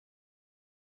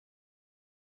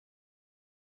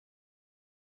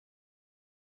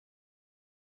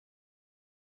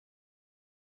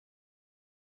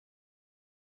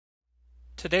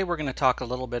Today we're going to talk a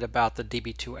little bit about the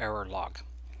Db2 Error Log.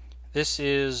 This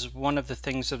is one of the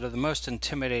things that are the most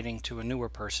intimidating to a newer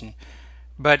person,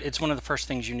 but it's one of the first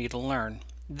things you need to learn.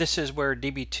 This is where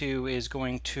Db2 is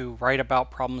going to write about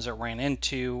problems it ran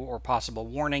into or possible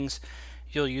warnings.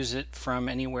 You'll use it from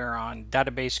anywhere on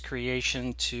database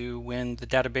creation to when the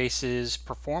database is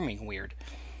performing weird.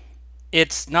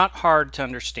 It's not hard to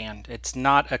understand. It's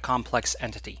not a complex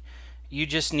entity. You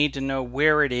just need to know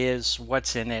where it is,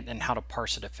 what's in it, and how to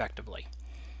parse it effectively.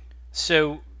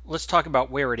 So let's talk about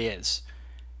where it is.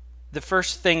 The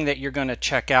first thing that you're going to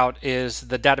check out is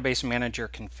the database manager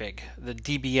config, the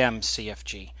DBM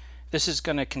CFG. This is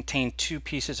going to contain two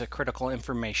pieces of critical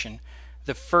information.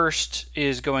 The first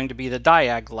is going to be the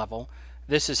diag level.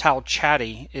 This is how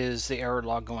chatty is the error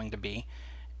log going to be.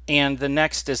 And the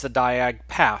next is the diag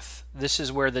path. This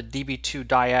is where the db2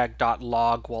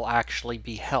 diag.log will actually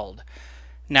be held.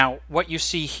 Now, what you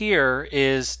see here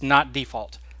is not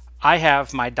default. I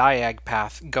have my diag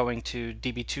path going to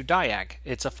db2 diag.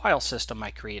 It's a file system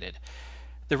I created.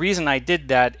 The reason I did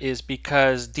that is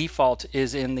because default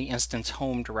is in the instance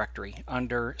home directory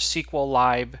under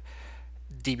SQLlib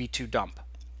db2 dump.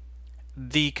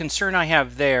 The concern I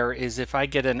have there is if I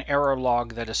get an error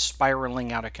log that is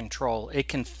spiraling out of control, it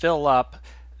can fill up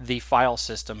the file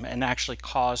system and actually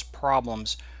cause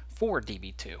problems for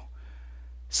Db2.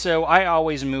 So I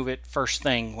always move it first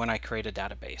thing when I create a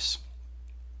database.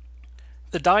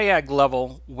 The diag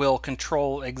level will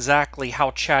control exactly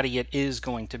how chatty it is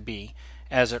going to be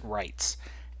as it writes,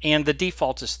 and the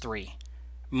default is 3.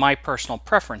 My personal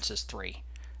preference is 3.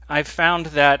 I've found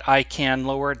that I can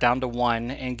lower it down to 1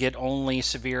 and get only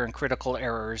severe and critical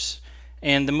errors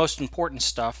and the most important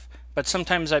stuff, but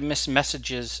sometimes I miss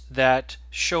messages that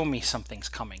show me something's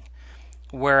coming.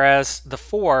 Whereas the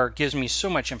 4 gives me so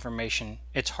much information,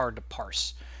 it's hard to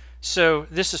parse. So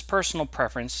this is personal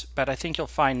preference, but I think you'll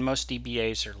find most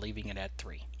DBAs are leaving it at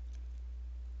 3.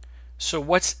 So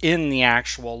what's in the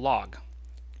actual log?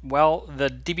 Well, the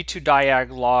db2 diag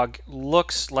log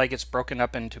looks like it's broken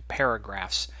up into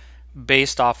paragraphs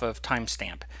based off of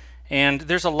timestamp. And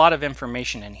there's a lot of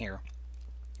information in here.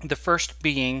 The first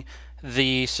being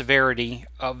the severity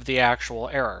of the actual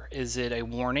error. Is it a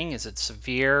warning? Is it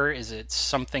severe? Is it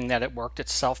something that it worked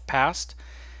itself past?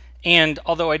 And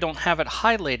although I don't have it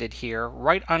highlighted here,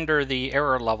 right under the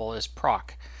error level is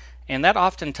proc. And that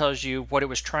often tells you what it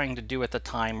was trying to do at the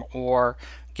time or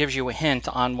gives you a hint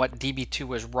on what DB2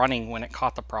 was running when it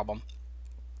caught the problem.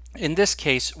 In this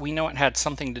case, we know it had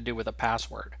something to do with a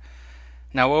password.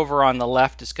 Now over on the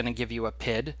left it's going to give you a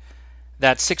PID.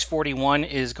 That 641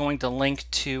 is going to link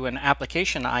to an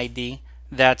application ID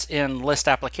that's in list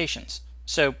applications.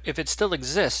 So if it still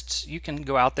exists, you can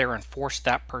go out there and force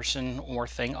that person or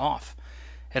thing off.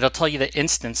 It'll tell you the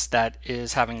instance that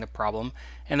is having the problem,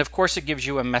 and of course it gives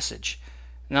you a message.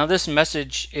 Now this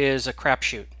message is a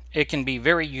crapshoot. It can be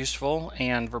very useful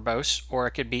and verbose, or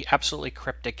it could be absolutely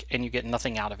cryptic and you get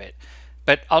nothing out of it.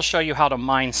 But I'll show you how to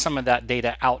mine some of that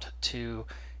data out to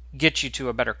get you to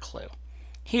a better clue.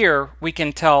 Here we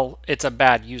can tell it's a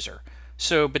bad user.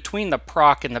 So between the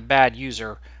proc and the bad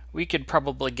user, we could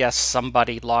probably guess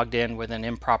somebody logged in with an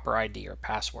improper ID or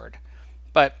password.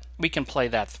 But we can play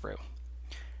that through.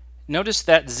 Notice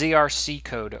that ZRC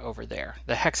code over there,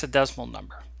 the hexadecimal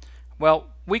number. Well,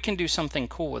 we can do something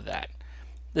cool with that.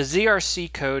 The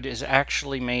ZRC code is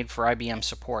actually made for IBM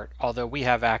support, although we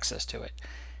have access to it.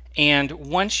 And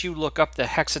once you look up the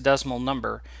hexadecimal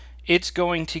number, it's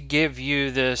going to give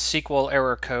you the SQL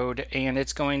error code, and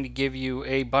it's going to give you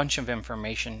a bunch of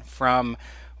information from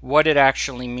what it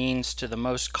actually means to the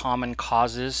most common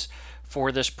causes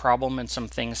for this problem and some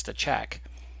things to check.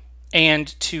 And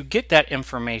to get that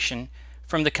information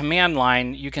from the command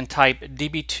line, you can type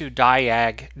db2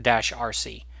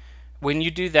 diag-rc. When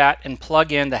you do that and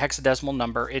plug in the hexadecimal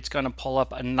number, it's going to pull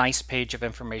up a nice page of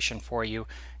information for you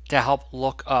to help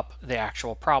look up the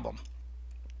actual problem.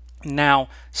 Now,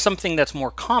 something that's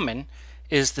more common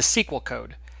is the SQL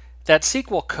code. That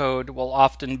SQL code will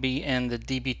often be in the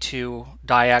db2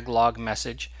 diag log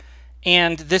message,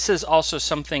 and this is also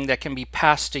something that can be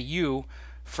passed to you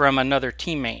from another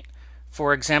teammate.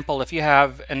 For example, if you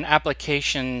have an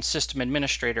application system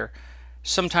administrator,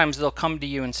 sometimes they'll come to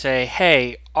you and say,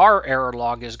 hey, our error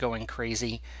log is going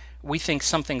crazy. We think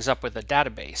something's up with the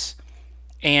database.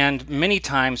 And many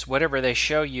times whatever they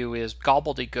show you is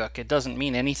gobbledygook. It doesn't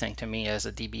mean anything to me as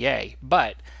a DBA.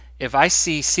 But if I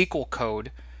see SQL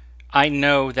code, I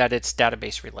know that it's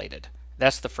database related.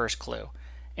 That's the first clue.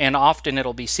 And often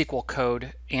it'll be SQL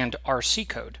code and RC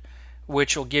code,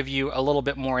 which will give you a little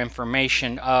bit more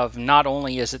information of not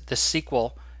only is it the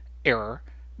SQL error,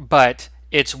 but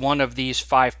it's one of these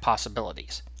 5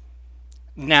 possibilities.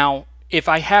 Now, if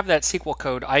I have that SQL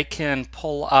code, I can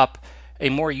pull up a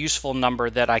more useful number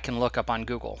that I can look up on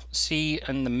Google. See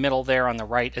in the middle there on the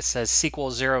right, it says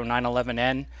SQL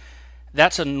 0911N.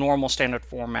 That's a normal standard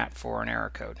format for an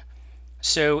error code.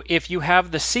 So if you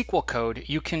have the SQL code,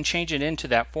 you can change it into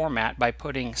that format by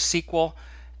putting SQL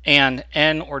and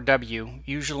N or W,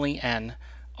 usually N,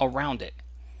 around it.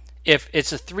 If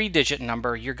it's a 3-digit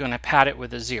number, you're going to pad it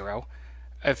with a 0.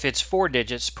 If it's 4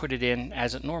 digits, put it in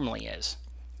as it normally is.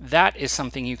 That is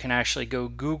something you can actually go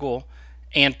Google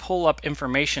and pull up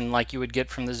information like you would get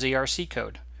from the ZRC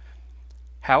code.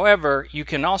 However, you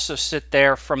can also sit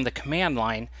there from the command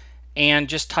line and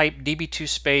just type db2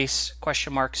 space !!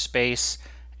 space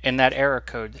and that error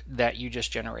code that you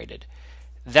just generated.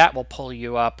 That will pull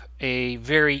you up a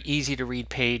very easy to read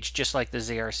page, just like the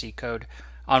ZRC code,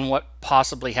 on what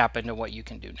possibly happened and what you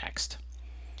can do next.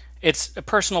 It's a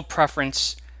personal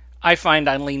preference. I find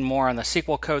I lean more on the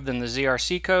SQL code than the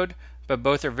ZRC code, but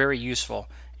both are very useful.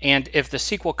 And if the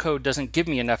SQL code doesn't give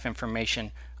me enough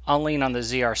information, I'll lean on the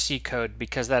ZRC code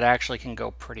because that actually can go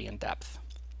pretty in depth.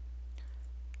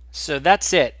 So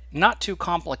that's it. Not too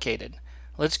complicated.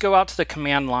 Let's go out to the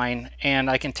command line and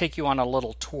I can take you on a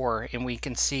little tour and we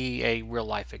can see a real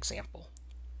life example.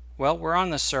 Well, we're on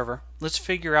the server. Let's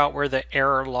figure out where the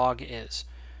error log is.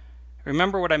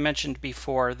 Remember what I mentioned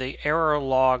before, the error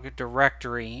log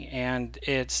directory and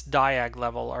its diag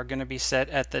level are going to be set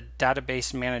at the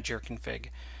database manager config.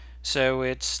 So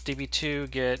it's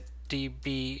db2 get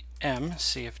dbm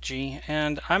cfg,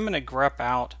 and I'm going to grep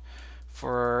out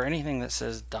for anything that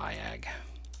says diag.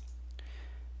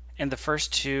 And the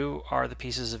first 2 are the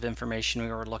pieces of information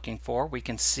we were looking for. We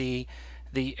can see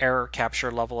the error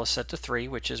capture level is set to 3,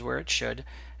 which is where it should,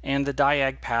 and the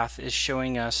diag path is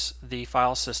showing us the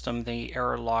file system the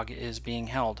error log is being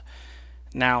held.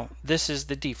 Now, this is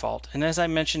the default, and as I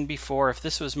mentioned before, if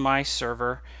this was my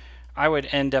server, I would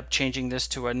end up changing this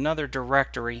to another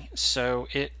directory so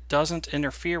it doesn't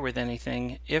interfere with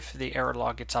anything if the error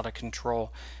log gets out of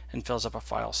control and fills up a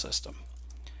file system.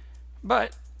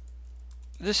 But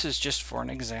this is just for an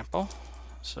example,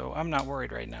 so I'm not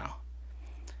worried right now.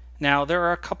 Now, there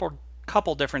are a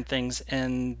couple different things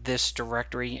in this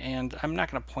directory, and I'm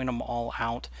not going to point them all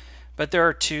out, but there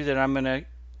are 2 that I'm going to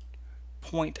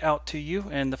point out to you,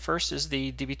 and the first is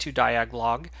the db2 diag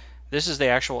log. This is the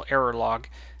actual error log.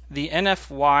 The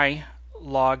NFY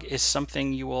log is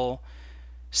something you will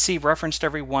see referenced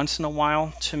every once in a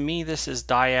while. To me, this is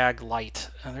diag light.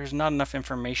 There's not enough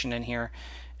information in here.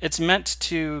 It's meant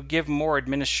to give more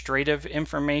administrative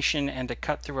information and to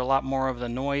cut through a lot more of the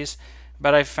noise,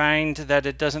 but I find that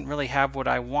it doesn't really have what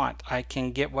I want. I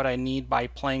can get what I need by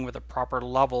playing with the proper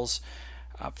levels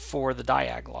for the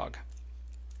diag log.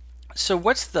 So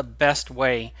what's the best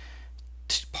way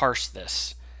to parse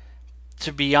this?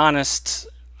 To be honest,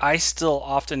 I still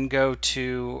often go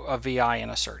to a VI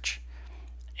in a search.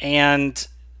 And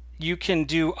you can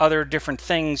do other different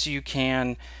things. You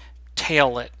can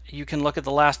tail it. You can look at the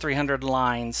last 300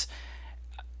 lines.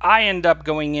 I end up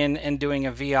going in and doing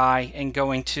a VI and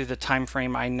going to the time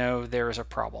frame I know there is a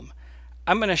problem.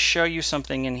 I'm going to show you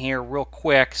something in here real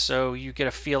quick so you get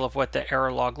a feel of what the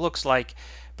error log looks like,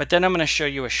 but then I'm going to show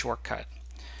you a shortcut.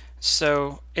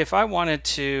 So if I wanted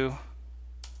to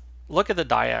look at the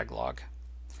diag log,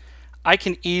 I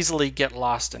can easily get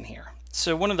lost in here.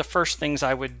 So one of the first things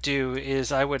I would do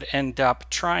is I would end up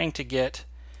trying to get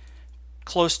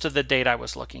close to the date I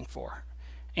was looking for.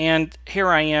 And here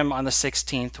I am on the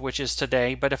 16th, which is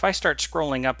today, but if I start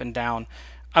scrolling up and down,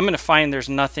 I'm going to find there's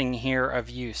nothing here of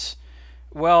use.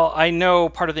 Well, I know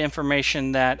part of the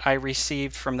information that I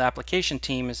received from the application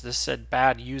team is this said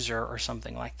bad user or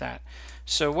something like that.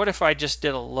 So what if I just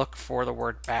did a look for the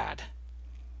word bad?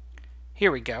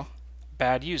 Here we go,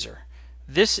 bad user.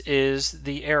 This is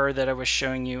the error that I was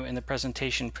showing you in the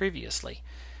presentation previously.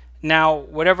 Now,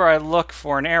 whenever I look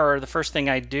for an error, the first thing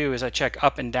I do is I check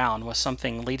up and down. Was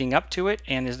something leading up to it,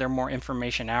 and is there more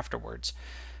information afterwards?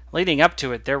 Leading up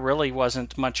to it, there really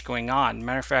wasn't much going on.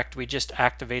 Matter of fact, we just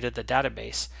activated the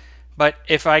database. But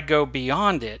if I go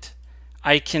beyond it,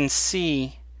 I can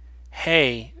see,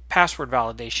 hey, password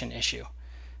validation issue.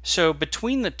 So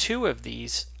between the 2 of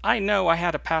these, I know I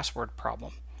had a password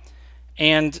problem.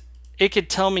 And it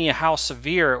could tell me how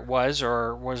severe it was,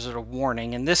 or was it a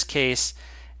warning. In this case,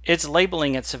 it's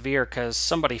labeling it severe because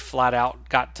somebody flat out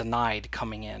got denied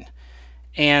coming in.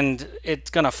 And it's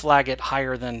going to flag it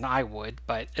higher than I would,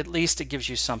 but at least it gives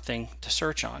you something to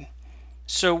search on.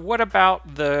 So what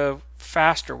about the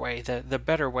faster way, the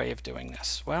better way of doing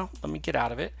this? Well, let me get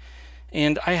out of it.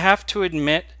 And I have to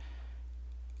admit,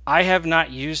 I have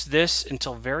not used this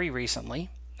until very recently,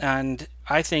 and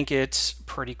I think it's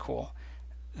pretty cool.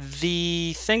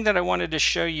 The thing that I wanted to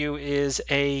show you is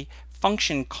a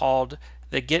function called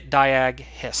the getDiag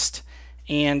hist,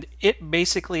 and it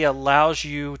basically allows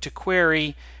you to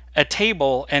query a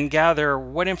table and gather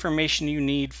what information you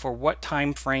need for what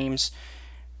time frames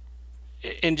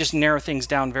and just narrow things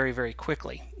down very, very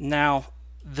quickly. Now,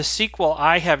 the SQL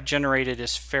I have generated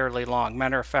is fairly long.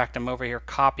 Matter of fact, I'm over here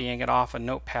copying it off a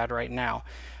notepad right now.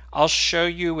 I'll show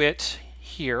you it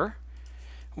here.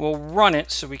 We'll run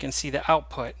it so we can see the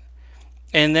output.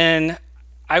 And then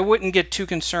I wouldn't get too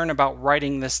concerned about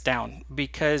writing this down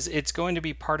because it's going to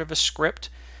be part of a script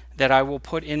that I will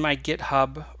put in my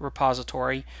GitHub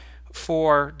repository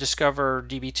for Discover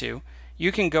DB2.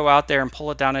 You can go out there and pull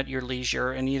it down at your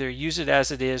leisure and either use it as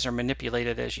it is or manipulate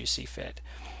it as you see fit.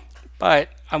 But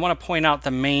I want to point out the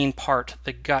main part,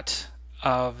 the gut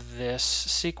of this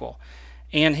SQL.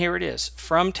 And here it is,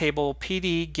 from table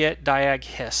pd get diag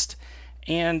hist.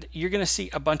 And you're going to see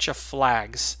a bunch of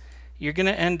flags. You're going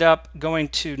to end up going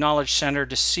to Knowledge Center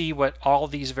to see what all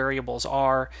these variables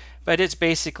are, but it's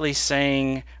basically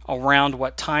saying around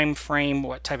what time frame,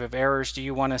 what type of errors do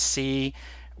you want to see,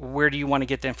 where do you want to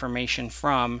get the information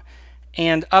from.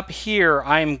 And up here,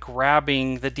 I'm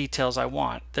grabbing the details I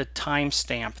want, the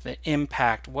timestamp, the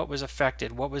impact, what was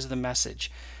affected, what was the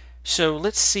message. So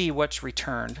let's see what's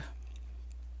returned.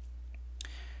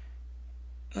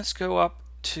 Let's go up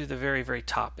to the very, very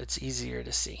top. It's easier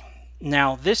to see.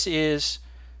 Now, this is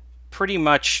pretty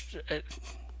much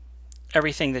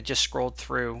everything that just scrolled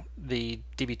through the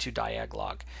Db2 diag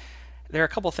log. There are a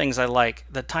couple things I like.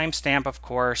 The timestamp, of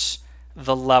course,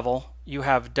 the level. You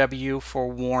have W for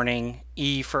warning,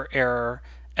 E for error,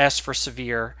 S for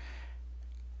severe.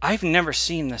 I've never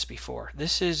seen this before.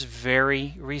 This is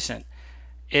very recent.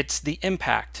 It's the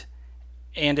impact,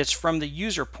 and it's from the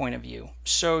user point of view.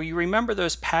 So you remember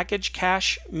those package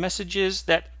cache messages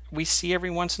that we see every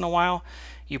once in a while?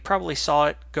 You probably saw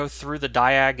it go through the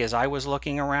diag as I was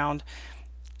looking around.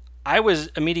 I was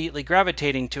immediately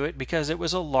gravitating to it because it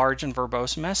was a large and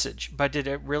verbose message. But did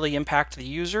it really impact the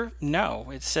user? No,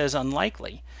 it says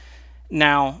unlikely.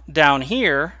 Now, down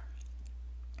here,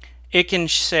 it can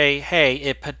say, hey,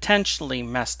 it potentially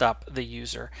messed up the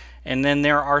user. And then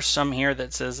there are some here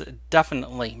that says it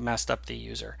definitely messed up the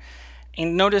user.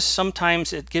 And notice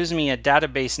sometimes it gives me a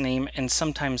database name and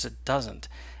sometimes it doesn't.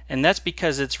 And that's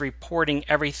because it's reporting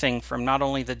everything from not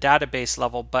only the database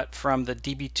level, but from the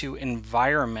DB2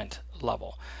 environment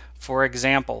level. For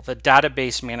example, the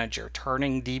database manager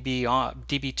turning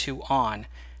DB2 on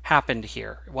happened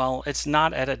here. Well, it's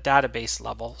not at a database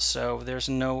level, so there's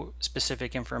no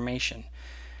specific information.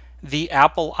 The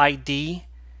Apple ID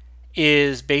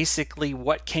is basically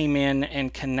what came in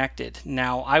and connected.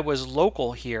 Now, I was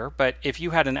local here, but if you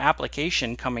had an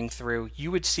application coming through,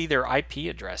 you would see their IP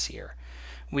address here.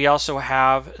 We also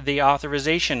have the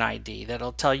authorization ID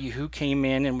that'll tell you who came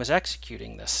in and was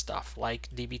executing this stuff, like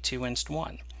DB2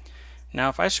 inst1. Now,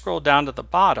 if I scroll down to the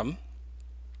bottom,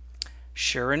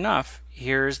 sure enough,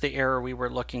 here's the error we were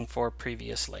looking for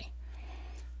previously.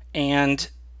 And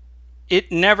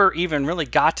it never even really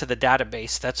got to the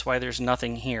database. That's why there's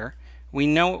nothing here. We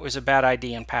know it was a bad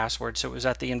ID and password, so it was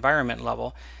at the environment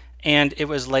level. And it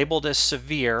was labeled as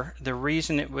severe. The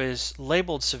reason it was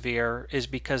labeled severe is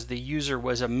because the user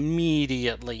was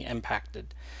immediately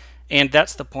impacted. And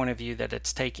that's the point of view that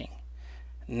it's taking.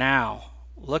 Now,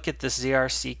 look at this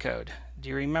ZRC code. Do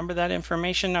you remember that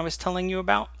information I was telling you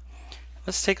about?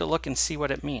 Let's take a look and see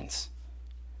what it means.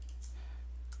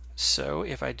 So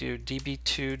if I do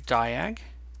db2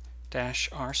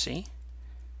 diag-rc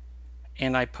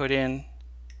and I put in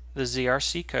the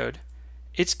ZRC code,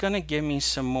 it's going to give me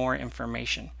some more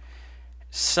information.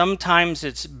 Sometimes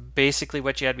it's basically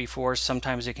what you had before,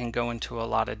 sometimes it can go into a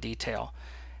lot of detail.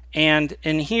 And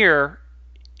in here,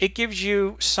 it gives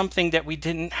you something that we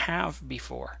didn't have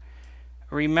before.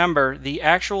 Remember, the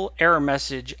actual error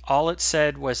message, all it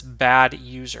said was bad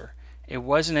user. It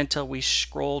wasn't until we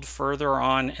scrolled further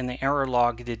on in the error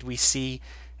log did we see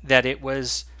that it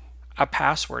was a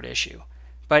password issue.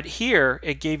 But here,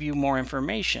 it gave you more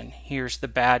information. Here's the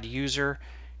bad user.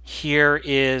 Here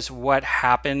is what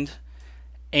happened.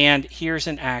 And here's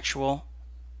an actual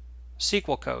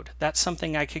SQL code. That's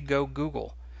something I could go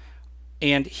Google.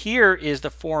 And here is the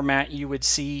format you would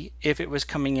see if it was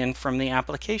coming in from the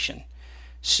application.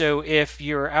 So if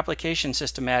your application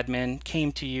system admin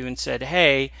came to you and said,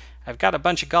 hey, I've got a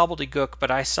bunch of gobbledygook,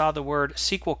 but I saw the word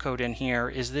SQL code in here.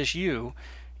 Is this you?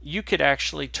 You could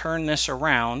actually turn this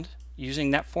around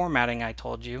using that formatting I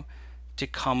told you to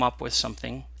come up with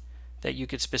something that you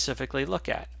could specifically look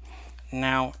at.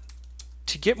 Now,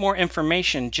 To get more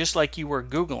information, just like you were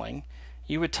Googling,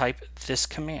 you would type this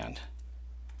command.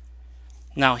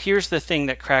 Now here's the thing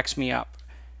that cracks me up.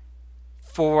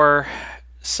 For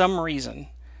some reason,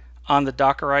 on the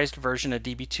Dockerized version of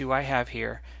DB2 I have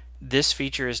here, this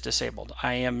feature is disabled.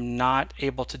 I am not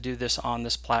able to do this on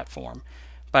this platform,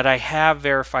 but I have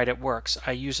verified it works.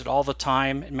 I use it all the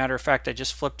time. Matter of fact, I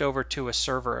just flipped over to a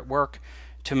server at work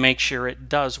to make sure it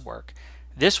does work.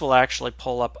 This will actually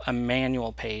pull up a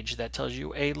manual page that tells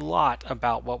you a lot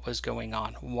about what was going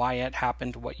on, why it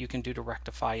happened, what you can do to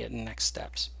rectify it, and next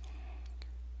steps.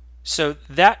 So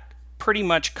that pretty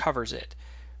much covers it.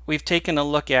 We've taken a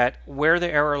look at where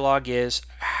the error log is,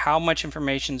 how much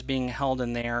information is being held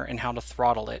in there, and how to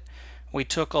throttle it. We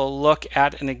took a look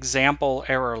at an example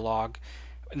error log.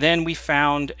 Then we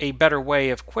found a better way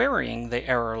of querying the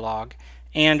error log,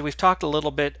 and we've talked a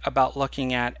little bit about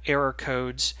looking at error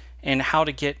codes and how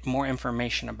to get more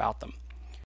information about them.